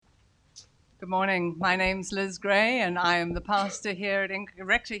Good morning. My name's Liz Gray, and I am the rector here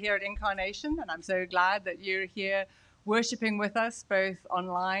at Incarnation, and I'm so glad that you're here worshiping with us, both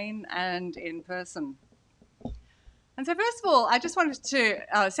online and in person. And so, first of all, I just wanted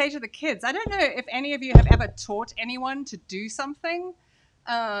to say to the kids, I don't know if any of you have ever taught anyone to do something.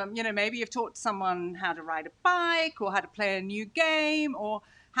 Maybe you've taught someone how to ride a bike, or how to play a new game, or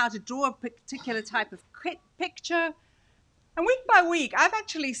how to draw a particular type of picture. And week by week, I've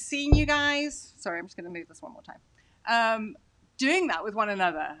actually seen you guys, sorry, I'm just going to move this one more time, doing that with one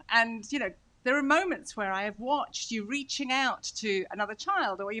another. And, there are moments where I have watched you reaching out to another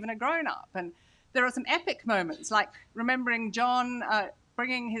child or even a grown up. And there are some epic moments, like remembering John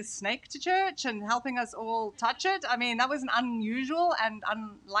bringing his snake to church and helping us all touch it. I mean, that was an unusual and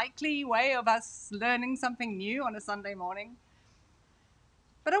unlikely way of us learning something new on a Sunday morning.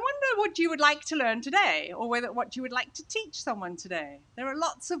 But I wonder what you would like to learn today, or what you would like to teach someone today. There are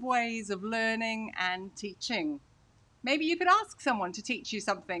lots of ways of learning and teaching. Maybe you could ask someone to teach you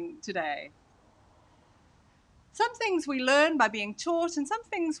something today. Some things we learn by being taught, and some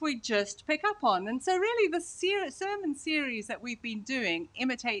things we just pick up on. And so really the sermon series that we've been doing,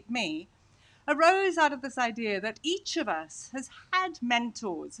 Imitate Me, arose out of this idea that each of us has had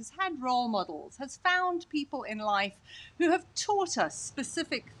mentors, has had role models, has found people in life who have taught us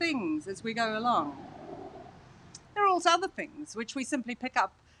specific things as we go along. There are also other things which we simply pick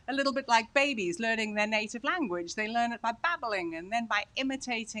up a little bit like babies learning their native language. They learn it by babbling and then by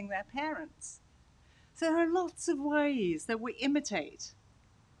imitating their parents. So there are lots of ways that we imitate.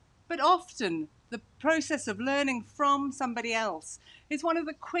 But often, the process of learning from somebody else is one of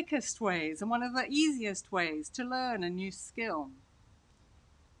the quickest ways and one of the easiest ways to learn a new skill.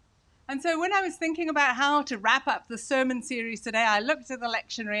 And so when I was thinking about how to wrap up the sermon series today, I looked at the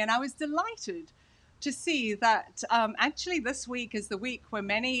lectionary and I was delighted to see that actually this week is the week where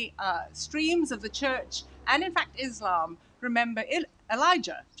many streams of the church, and in fact Islam, remember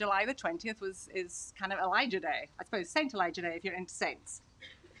Elijah. July the 20th is kind of Elijah Day. I suppose Saint Elijah Day if you're into saints.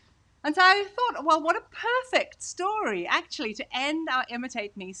 And so I thought, well, what a perfect story, actually, to end our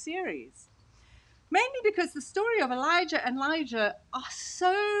Imitate Me series. Mainly because the story of Elijah and Elijah are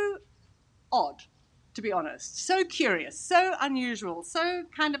so odd, to be honest, so curious, so unusual, so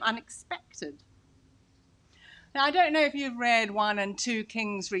kind of unexpected. Now, I don't know if you've read 1 and 2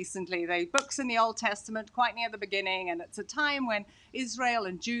 Kings recently. They're books in the Old Testament, quite near the beginning, and it's a time when Israel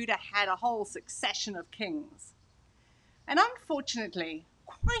and Judah had a whole succession of kings. And unfortunately,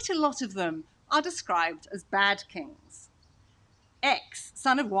 quite a lot of them are described as bad kings. X,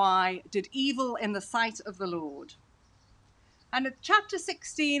 son of Y, did evil in the sight of the Lord. And at chapter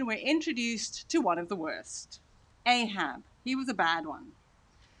 16, we're introduced to one of the worst, Ahab. He was a bad one.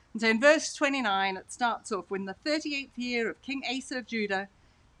 And so in verse 29, it starts off, when the 38th year of King Asa of Judah,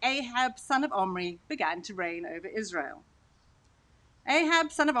 Ahab, son of Omri, began to reign over Israel. Ahab,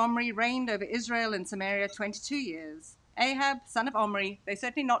 son of Omri, reigned over Israel and Samaria 22 years. Ahab, son of Omri, they're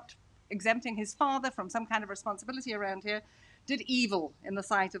certainly not exempting his father from some kind of responsibility around here, did evil in the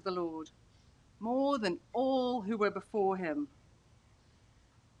sight of the Lord, more than all who were before him.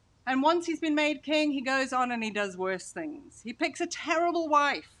 And once he's been made king, he goes on and he does worse things. He picks a terrible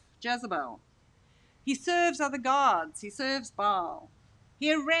wife, Jezebel. He serves other gods. He serves Baal.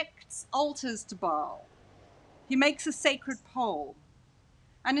 He erects altars to Baal. He makes a sacred pole.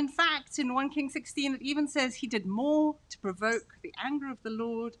 And in fact, in 1 Kings 16, it even says he did more to provoke the anger of the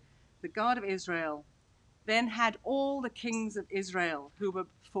Lord, the God of Israel, than had all the kings of Israel who were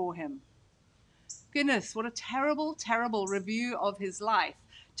before him. Goodness, what a terrible, terrible review of his life.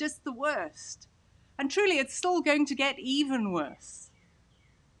 Just the worst. And truly, it's still going to get even worse.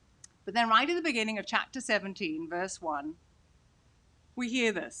 But then right at the beginning of chapter 17, verse 1, we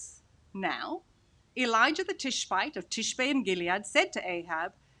hear this. Now, Elijah the Tishbite of Tishbe in Gilead said to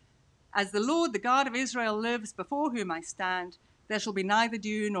Ahab, "As the Lord, the God of Israel, lives before whom I stand, there shall be neither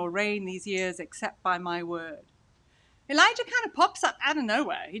dew nor rain these years except by my word." Elijah kind of pops up out of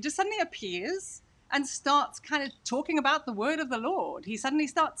nowhere. He just suddenly appears and starts kind of talking about the word of the Lord. He suddenly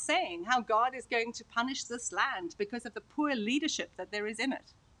starts saying how God is going to punish this land because of the poor leadership that there is in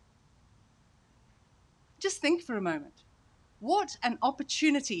it. Just think for a moment. What an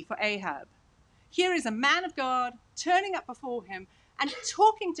opportunity for Ahab. Here is a man of God turning up before him and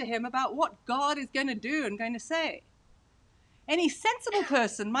talking to him about what God is going to do and going to say. Any sensible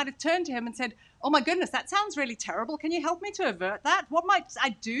person might have turned to him and said, "Oh my goodness, that sounds really terrible. Can you help me to avert that? What might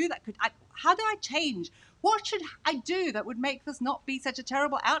I do that how do I change? What should I do that would make this not be such a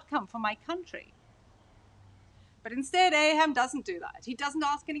terrible outcome for my country?" But instead, Ahab doesn't do that. He doesn't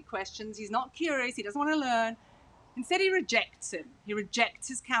ask any questions. He's not curious. He doesn't want to learn. Instead, he rejects him. He rejects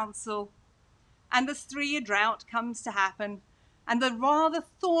his counsel. and the 3-year drought comes to happen, and the rather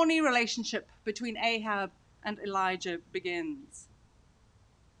thorny relationship between Ahab and Elijah begins.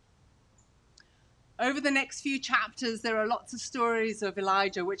 Over the next few chapters, there are lots of stories of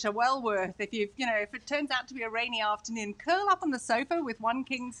Elijah, which are well worth, if it turns out to be a rainy afternoon, curl up on the sofa with 1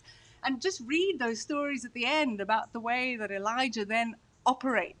 Kings and just read those stories at the end about the way that Elijah then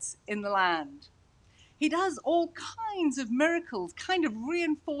operates in the land. He does all kinds of miracles, kind of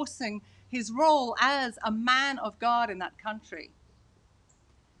reinforcing his role as a man of God in that country.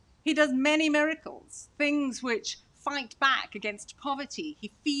 He does many miracles, things which fight back against poverty.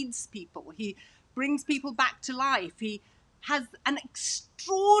 He feeds people. He brings people back to life. He has an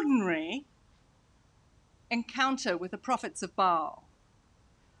extraordinary encounter with the prophets of Baal.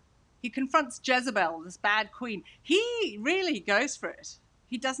 He confronts Jezebel, this bad queen. He really goes for it.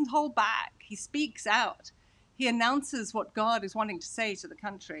 He doesn't hold back. He speaks out. He announces what God is wanting to say to the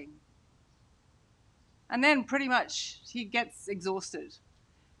country. And then pretty much he gets exhausted.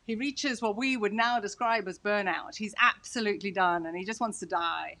 He reaches what we would now describe as burnout. He's absolutely done and he just wants to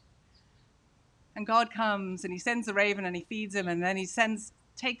die. And God comes and he sends a raven and he feeds him, and then he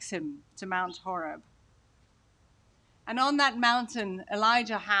takes him to Mount Horeb. And on that mountain,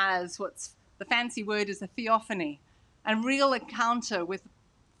 Elijah has what's the fancy word is a theophany, a real encounter with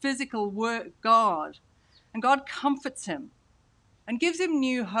physical God. And God comforts him and gives him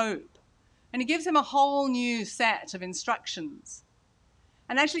new hope. And he gives him a whole new set of instructions.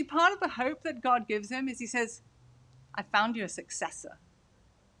 And actually part of the hope that God gives him is he says, I found you a successor.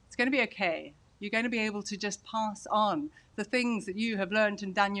 It's going to be okay. You're going to be able to just pass on the things that you have learned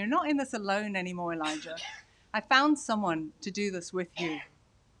and done. You're not in this alone anymore, Elijah. I found someone to do this with you.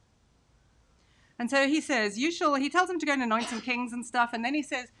 And so he says, he tells him to go and anoint some kings and stuff. And then he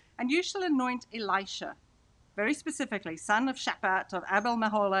says, and you shall anoint Elisha, very specifically, son of Shaphat of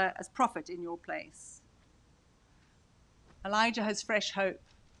Abel-Meholah, as prophet in your place. Elijah has fresh hope,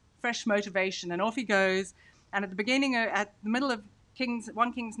 fresh motivation, and off he goes. And at the middle of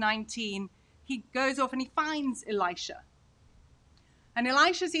 1 Kings 19, he goes off and he finds Elisha. And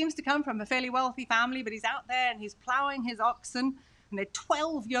Elisha seems to come from a fairly wealthy family, but he's out there and he's plowing his oxen, and there are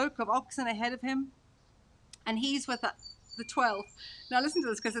 12 yoke of oxen ahead of him, and he's with the 12. Now listen to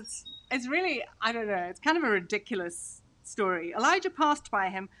this, because it's really, I don't know, it's kind of a ridiculous story. Elijah passed by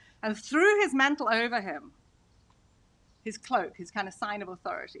him and threw his mantle over him, his cloak, his kind of sign of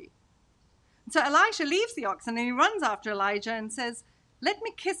authority. And so Elisha leaves the oxen and he runs after Elijah and says, let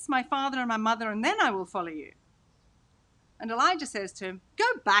me kiss my father and my mother, and then I will follow you. And Elijah says to him, go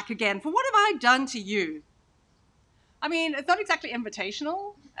back again, for what have I done to you? I mean, it's not exactly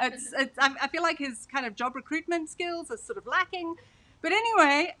invitational. I feel like his kind of job recruitment skills are sort of lacking. But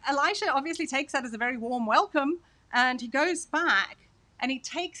anyway, Elisha obviously takes that as a very warm welcome, and he goes back and he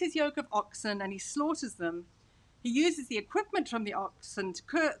takes his yoke of oxen and he slaughters them. He uses the equipment from the oxen to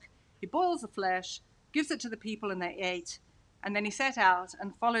cook. He boils the flesh, gives it to the people, and they ate. And then he set out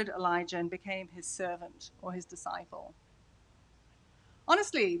and followed Elijah and became his servant or his disciple.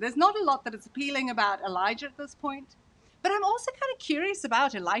 Honestly, there's not a lot that is appealing about Elijah at this point, but I'm also kind of curious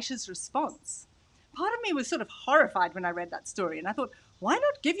about Elisha's response. Part of me was sort of horrified when I read that story, and I thought, why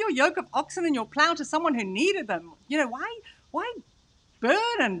not give your yoke of oxen and your plow to someone who needed them? Why burn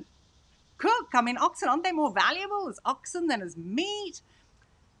and cook? I mean, oxen, aren't they more valuable as oxen than as meat?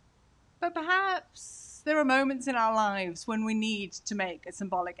 But perhaps there are moments in our lives when we need to make a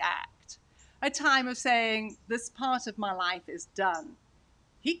symbolic act, a time of saying, this part of my life is done.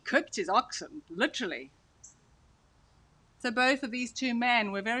 He cooked his oxen, literally. So both of these two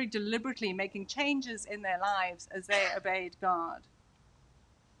men were very deliberately making changes in their lives as they obeyed God.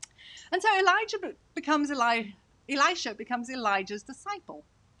 And so Elisha becomes Elijah's disciple.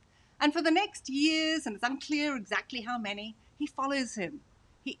 And for the next years, and it's unclear exactly how many, he follows him.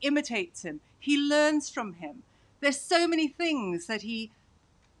 He imitates him. He learns from him. There's so many things that he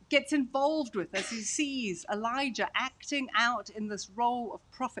gets involved with as he sees Elijah acting out in this role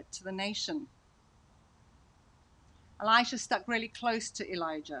of prophet to the nation. Elisha stuck really close to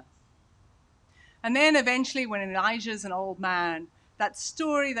Elijah. And then eventually, when Elijah's an old man, that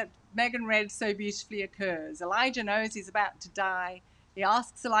story that Megan read so beautifully occurs. Elijah knows he's about to die. He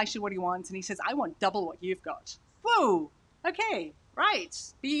asks Elisha what he wants, and he says, I want double what you've got. Whoa, okay, right.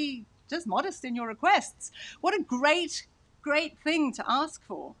 Be just modest in your requests. What a great, great thing to ask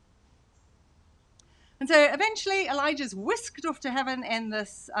for. And so eventually Elijah's whisked off to heaven in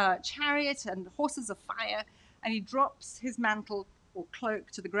this chariot and horses of fire, and he drops his mantle or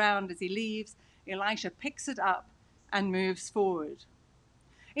cloak to the ground as he leaves. Elisha picks it up and moves forward.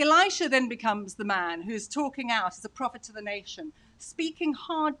 Elisha then becomes the man who's talking out as a prophet to the nation, speaking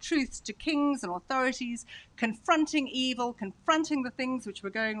hard truths to kings and authorities, confronting evil, confronting the things which were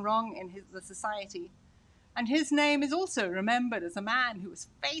going wrong in the society. And his name is also remembered as a man who was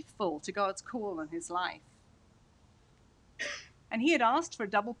faithful to God's call on his life. And he had asked for a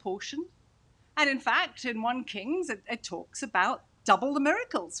double portion. And in fact, in 1 Kings, it talks about double the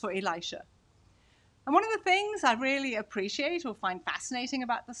miracles for Elisha. And one of the things I really appreciate or find fascinating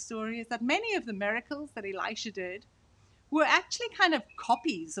about the story is that many of the miracles that Elisha did were actually kind of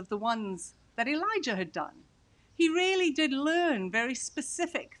copies of the ones that Elijah had done. He really did learn very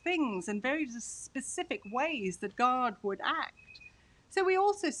specific things and very specific ways that God would act. So we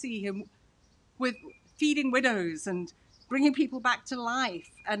also see him with feeding widows and bringing people back to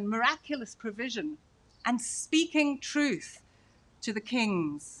life and miraculous provision and speaking truth to the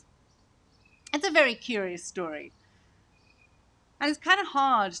kings. It's a very curious story. And it's kind of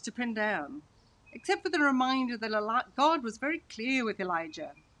hard to pin down, except for the reminder that God was very clear with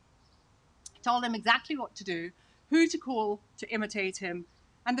Elijah. He told him exactly what to do, who to call to imitate him,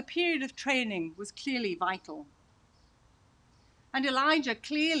 and the period of training was clearly vital. And Elijah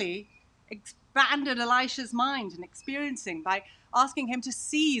clearly expanded Elisha's mind and experiencing by asking him to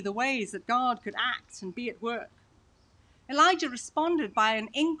see the ways that God could act and be at work. Elijah responded by an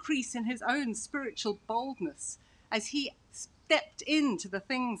increase in his own spiritual boldness as he stepped into the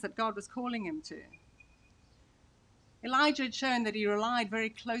things that God was calling him to. Elijah had shown that he relied very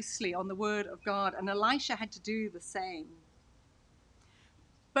closely on the word of God, and Elisha had to do the same.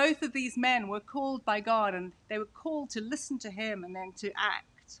 Both of these men were called by God, and they were called to listen to him and then to act.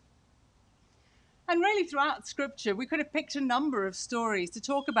 And really throughout Scripture, we could have picked a number of stories to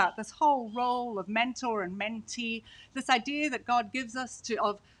talk about this whole role of mentor and mentee, this idea that God gives us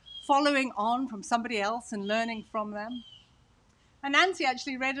of following on from somebody else and learning from them. And Nancy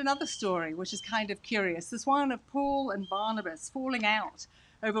actually read another story, which is kind of curious, this one of Paul and Barnabas falling out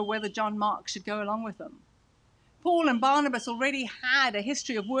over whether John Mark should go along with them. Paul and Barnabas already had a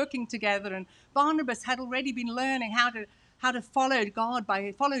history of working together, and Barnabas had already been learning how to follow God,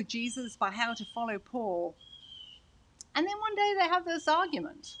 follow Jesus, by how to follow Paul. And then one day they have this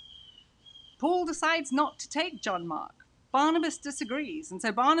argument. Paul decides not to take John Mark. Barnabas disagrees, and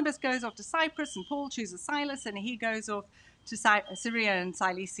so Barnabas goes off to Cyprus, and Paul chooses Silas, and he goes off to Syria and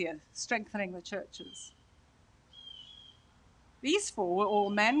Cilicia, strengthening the churches. These 4 were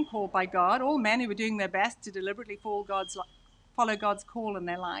all men called by God, all men who were doing their best to deliberately follow God's call in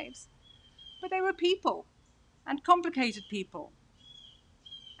their lives. But they were people, and complicated people.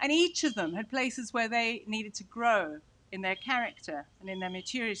 And each of them had places where they needed to grow in their character and in their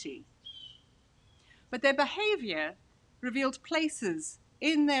maturity. But their behavior revealed places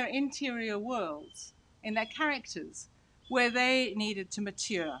in their interior worlds, in their characters, where they needed to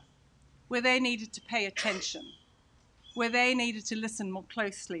mature, where they needed to pay attention, where they needed to listen more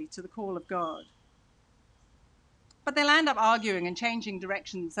closely to the call of God. But they'll end up arguing and changing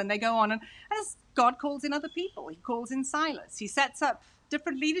directions, and they go on, and as God calls in other people, he calls in Silas, he sets up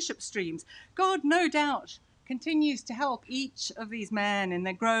different leadership streams. God, no doubt, continues to help each of these men in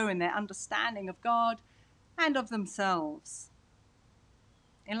their grow in their understanding of God and of themselves.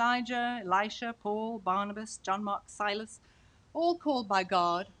 Elijah, Elisha, Paul, Barnabas, John Mark, Silas, all called by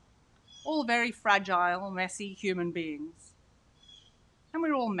God, all very fragile, messy human beings. And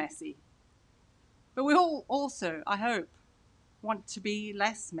we're all messy. But we all also, I hope, want to be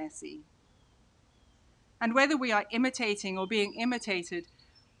less messy. And whether we are imitating or being imitated,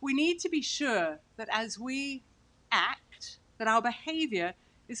 we need to be sure that as we act, that our behavior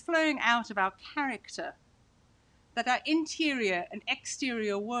is flowing out of our character, that our interior and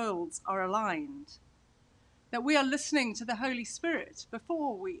exterior worlds are aligned, that we are listening to the Holy Spirit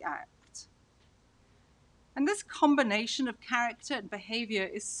before we act. And this combination of character and behavior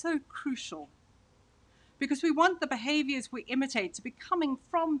is so crucial, because we want the behaviors we imitate to be coming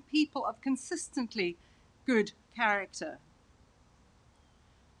from people of consistently good character.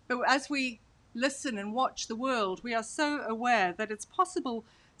 But as we listen and watch the world, we are so aware that it's possible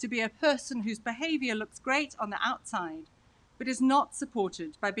to be a person whose behavior looks great on the outside, but is not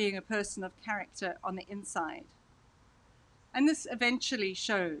supported by being a person of character on the inside. And this eventually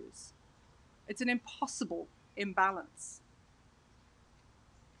shows. It's an impossible imbalance.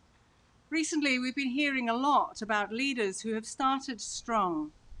 Recently, we've been hearing a lot about leaders who have started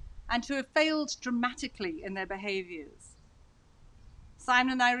strong and who have failed dramatically in their behaviors.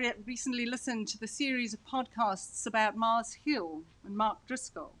 Simon and I recently listened to the series of podcasts about Mars Hill and Mark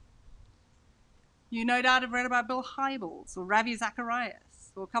Driscoll. You no doubt have read about Bill Hybels or Ravi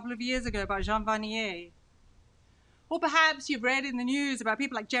Zacharias, or a couple of years ago about Jean Vanier. Or perhaps you've read in the news about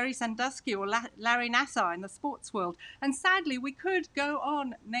people like Jerry Sandusky or Larry Nassar in the sports world. And sadly, we could go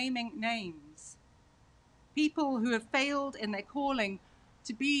on naming names. People who have failed in their calling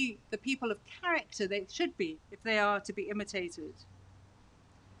to be the people of character they should be if they are to be imitated.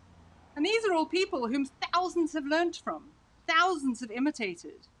 And these are all people whom thousands have learnt from, thousands have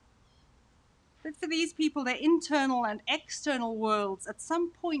imitated. But for these people, their internal and external worlds at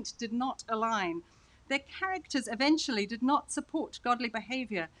some point did not align. Their characters eventually did not support godly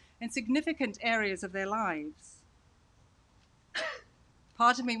behavior in significant areas of their lives.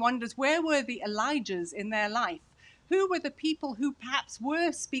 Part of me wonders, where were the Elijahs in their life? Who were the people who perhaps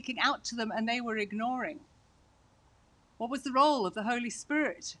were speaking out to them and they were ignoring? What was the role of the Holy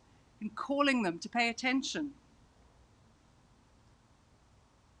Spirit in calling them to pay attention?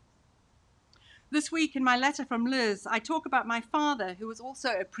 This week in my letter from Liz, I talk about my father, who was also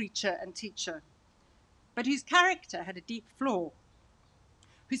a preacher and teacher, but whose character had a deep flaw,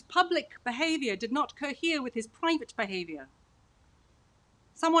 whose public behavior did not cohere with his private behavior.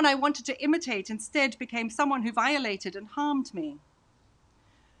 Someone I wanted to imitate instead became someone who violated and harmed me.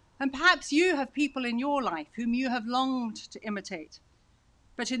 And perhaps you have people in your life whom you have longed to imitate,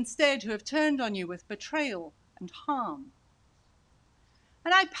 but instead who have turned on you with betrayal and harm.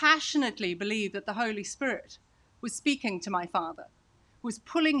 And I passionately believe that the Holy Spirit was speaking to my father, was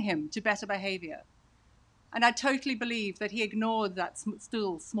pulling him to better behavior. And I totally believe that he ignored that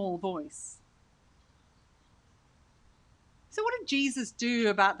still small voice. So what did Jesus do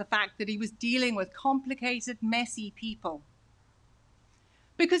about the fact that he was dealing with complicated, messy people?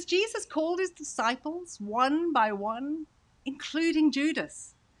 Because Jesus called his disciples one by one, including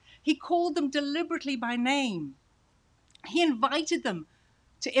Judas. He called them deliberately by name. He invited them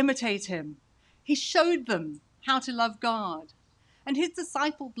to imitate him. He showed them how to love God. And his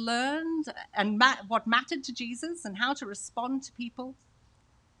disciples learned what mattered to Jesus and how to respond to people.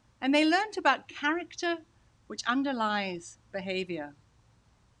 And they learned about character, which underlies behavior.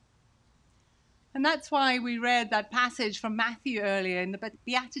 And that's why we read that passage from Matthew earlier in the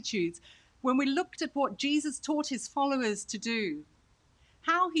Beatitudes, when we looked at what Jesus taught his followers to do,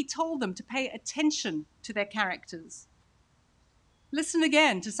 how he told them to pay attention to their characters. Listen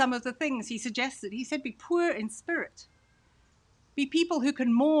again to some of the things he suggested. He said, be poor in spirit. Be people who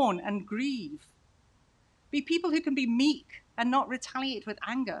can mourn and grieve. Be people who can be meek and not retaliate with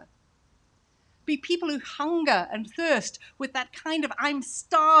anger. Be people who hunger and thirst with that kind of I'm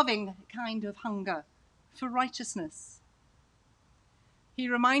starving kind of hunger for righteousness. He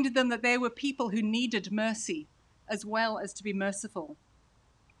reminded them that they were people who needed mercy as well as to be merciful.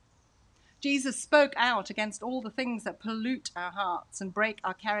 Jesus spoke out against all the things that pollute our hearts and break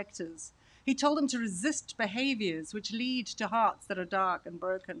our characters. He told them to resist behaviors which lead to hearts that are dark and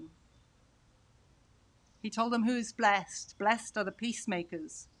broken. He told them who is blessed. Blessed are the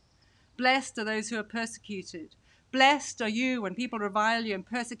peacemakers. Blessed are those who are persecuted. Blessed are you when people revile you and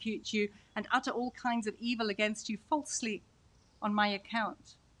persecute you and utter all kinds of evil against you falsely on my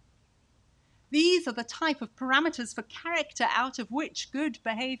account. These are the type of parameters for character out of which good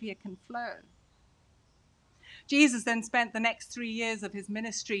behavior can flow. Jesus then spent the next 3 years of his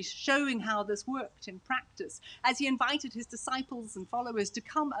ministry showing how this worked in practice, as he invited his disciples and followers to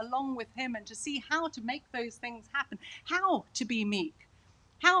come along with him and to see how to make those things happen, how to be meek,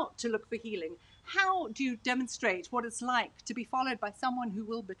 how to look for healing, how do you demonstrate what it's like to be followed by someone who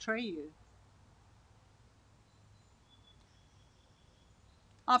will betray you.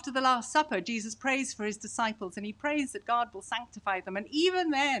 After the Last Supper, Jesus prays for his disciples, and he prays that God will sanctify them. And even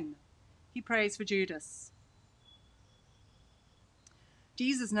then, he prays for Judas.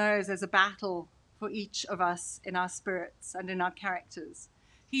 Jesus knows there's a battle for each of us in our spirits and in our characters.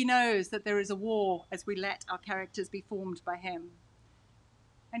 He knows that there is a war as we let our characters be formed by him.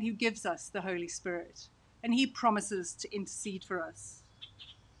 And he gives us the Holy Spirit, and he promises to intercede for us.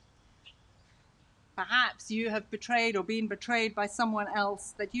 Perhaps you have betrayed or been betrayed by someone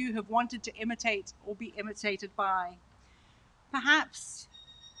else that you have wanted to imitate or be imitated by. Perhaps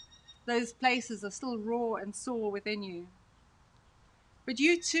those places are still raw and sore within you. But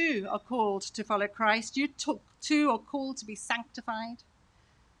you too are called to follow Christ. You too are called to be sanctified.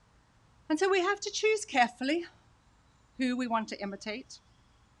 And so we have to choose carefully who we want to imitate.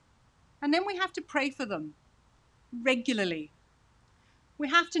 And then we have to pray for them regularly. We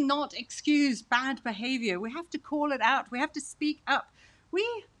have to not excuse bad behavior. We have to call it out. We have to speak up.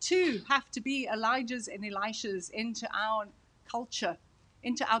 We too have to be Elijahs and Elishas into our culture,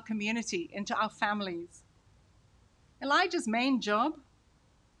 into our community, into our families. Elijah's main job,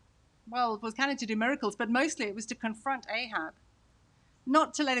 well, was kind of to do miracles, but mostly it was to confront Ahab,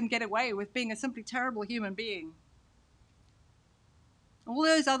 not to let him get away with being a simply terrible human being. All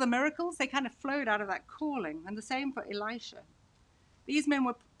those other miracles, they kind of flowed out of that calling, and the same for Elisha. These men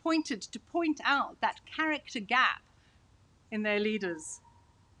were pointed to point out that character gap in their leaders.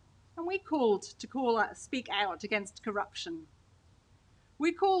 And we called to speak out against corruption.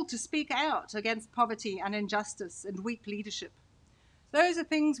 We're called to speak out against poverty and injustice and weak leadership. Those are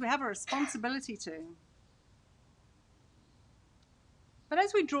things we have a responsibility to. But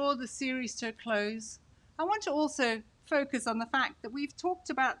as we draw the series to a close, I want to also focus on the fact that we've talked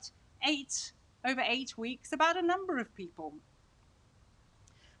about over 8 weeks, about a number of people.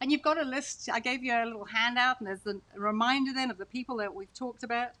 And you've got a list. I gave you a little handout, and there's a reminder then of the people that we've talked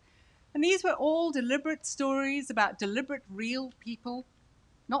about. And these were all deliberate stories about deliberate, real people,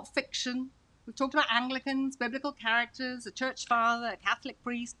 not fiction. We've talked about Anglicans, biblical characters, a church father, a Catholic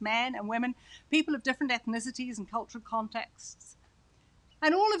priest, men and women, people of different ethnicities and cultural contexts.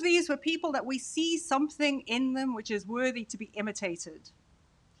 And all of these were people that we see something in them which is worthy to be imitated.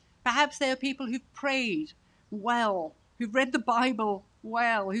 Perhaps they are people who've prayed well, who've read the Bible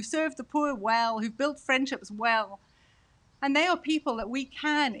well, who've served the poor well, who've built friendships well. And they are people that we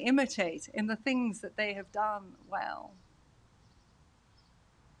can imitate in the things that they have done well.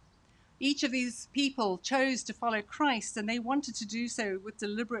 Each of these people chose to follow Christ, and they wanted to do so with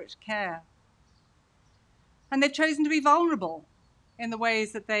deliberate care. And they've chosen to be vulnerable in the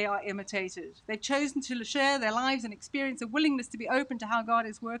ways that they are imitated. They've chosen to share their lives and experience a willingness to be open to how God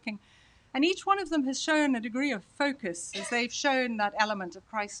is working. And each one of them has shown a degree of focus as they've shown that element of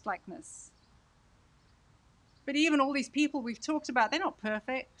Christ-likeness. But even all these people we've talked about, they're not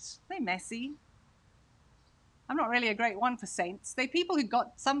perfect. They're messy. I'm not really a great one for saints. They're people who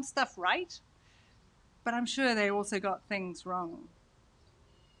got some stuff right, but I'm sure they also got things wrong.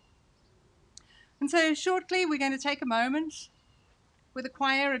 And so shortly, we're going to take a moment where the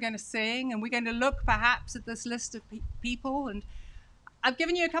choir are going to sing, and we're going to look perhaps at this list of people. And I've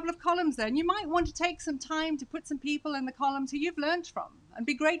given you a couple of columns there, and you might want to take some time to put some people in the columns who you've learned from and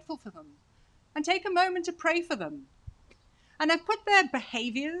be grateful for them. And take a moment to pray for them. And I've put their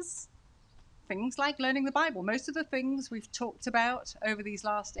behaviors, things like learning the Bible, most of the things we've talked about over these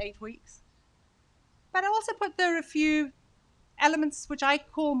last 8 weeks. But I also put there a few elements which I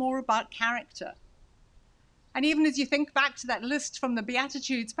call more about character. And even as you think back to that list from the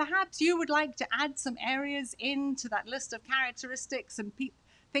Beatitudes, perhaps you would like to add some areas into that list of characteristics and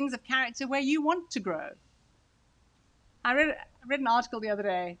things of character where you want to grow. I read an article the other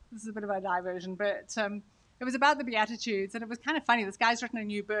day. This is a bit of a diversion, but it was about the Beatitudes, and it was kind of funny. This guy's written a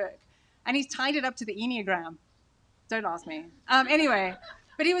new book, and he's tied it up to the Enneagram. Don't ask me. Anyway,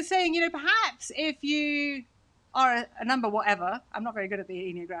 but he was saying, perhaps if you are a number whatever, I'm not very good at the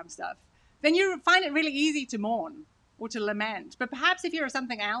Enneagram stuff, then you find it really easy to mourn or to lament. But perhaps if you're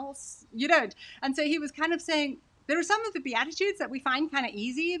something else, you don't. And so he was kind of saying, there are some of the Beatitudes that we find kind of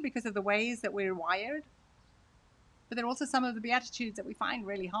easy because of the ways that we're wired. But there are also some of the Beatitudes that we find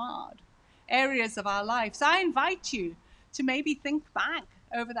really hard, areas of our life. So I invite you to maybe think back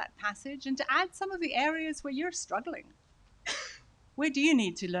over that passage and to add some of the areas where you're struggling. Where do you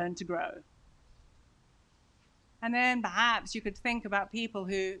need to learn to grow? And then perhaps you could think about people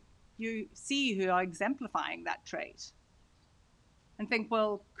who you see who are exemplifying that trait. And think,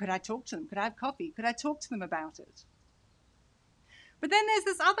 well, could I talk to them? Could I have coffee? Could I talk to them about it? But then there's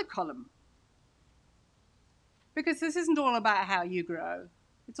this other column. Because this isn't all about how you grow.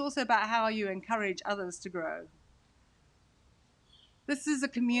 It's also about how you encourage others to grow. This is a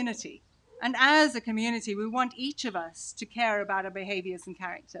community. And as a community, we want each of us to care about our behaviors and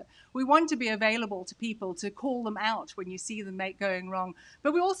character. We want to be available to people, to call them out when you see them going wrong.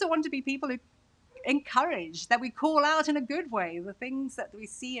 But we also want to be people who encourage, that we call out in a good way the things that we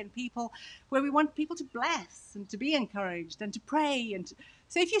see in people, where we want people to bless and to be encouraged and to pray.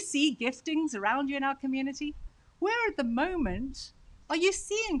 So if you see giftings around you in our community, where at the moment are you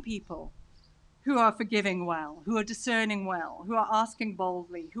seeing people who are forgiving well, who are discerning well, who are asking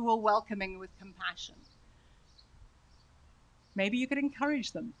boldly, who are welcoming with compassion? Maybe you could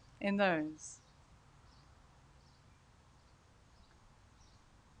encourage them in those.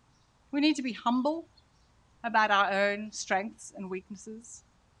 We need to be humble about our own strengths and weaknesses.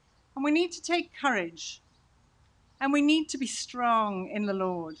 And we need to take courage. And we need to be strong in the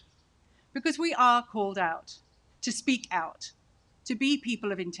Lord, because we are called out to speak out, to be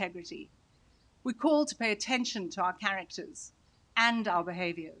people of integrity. We're called to pay attention to our characters and our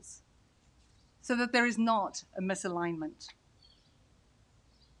behaviors so that there is not a misalignment.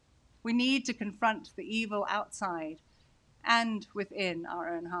 We need to confront the evil outside and within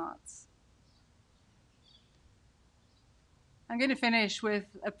our own hearts. I'm going to finish with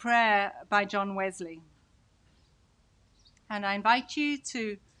a prayer by John Wesley. And I invite you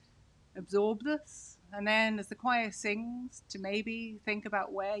to absorb this, and then as the choir sings, to maybe think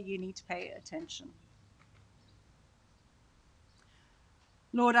about where you need to pay attention.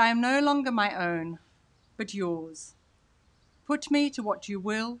 Lord, I am no longer my own, but yours. Put me to what you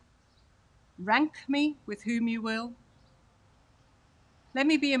will. Rank me with whom you will. Let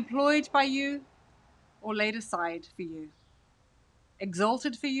me be employed by you or laid aside for you,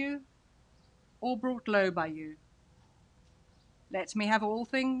 exalted for you or brought low by you. Let me have all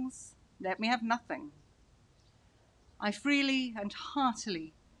things, let me have nothing. I freely and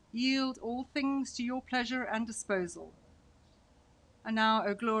heartily yield all things to your pleasure and disposal. And now,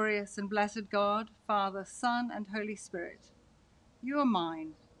 O glorious and blessed God, Father, Son, and Holy Spirit, you are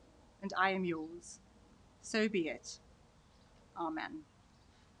mine, and I am yours. So be it. Amen.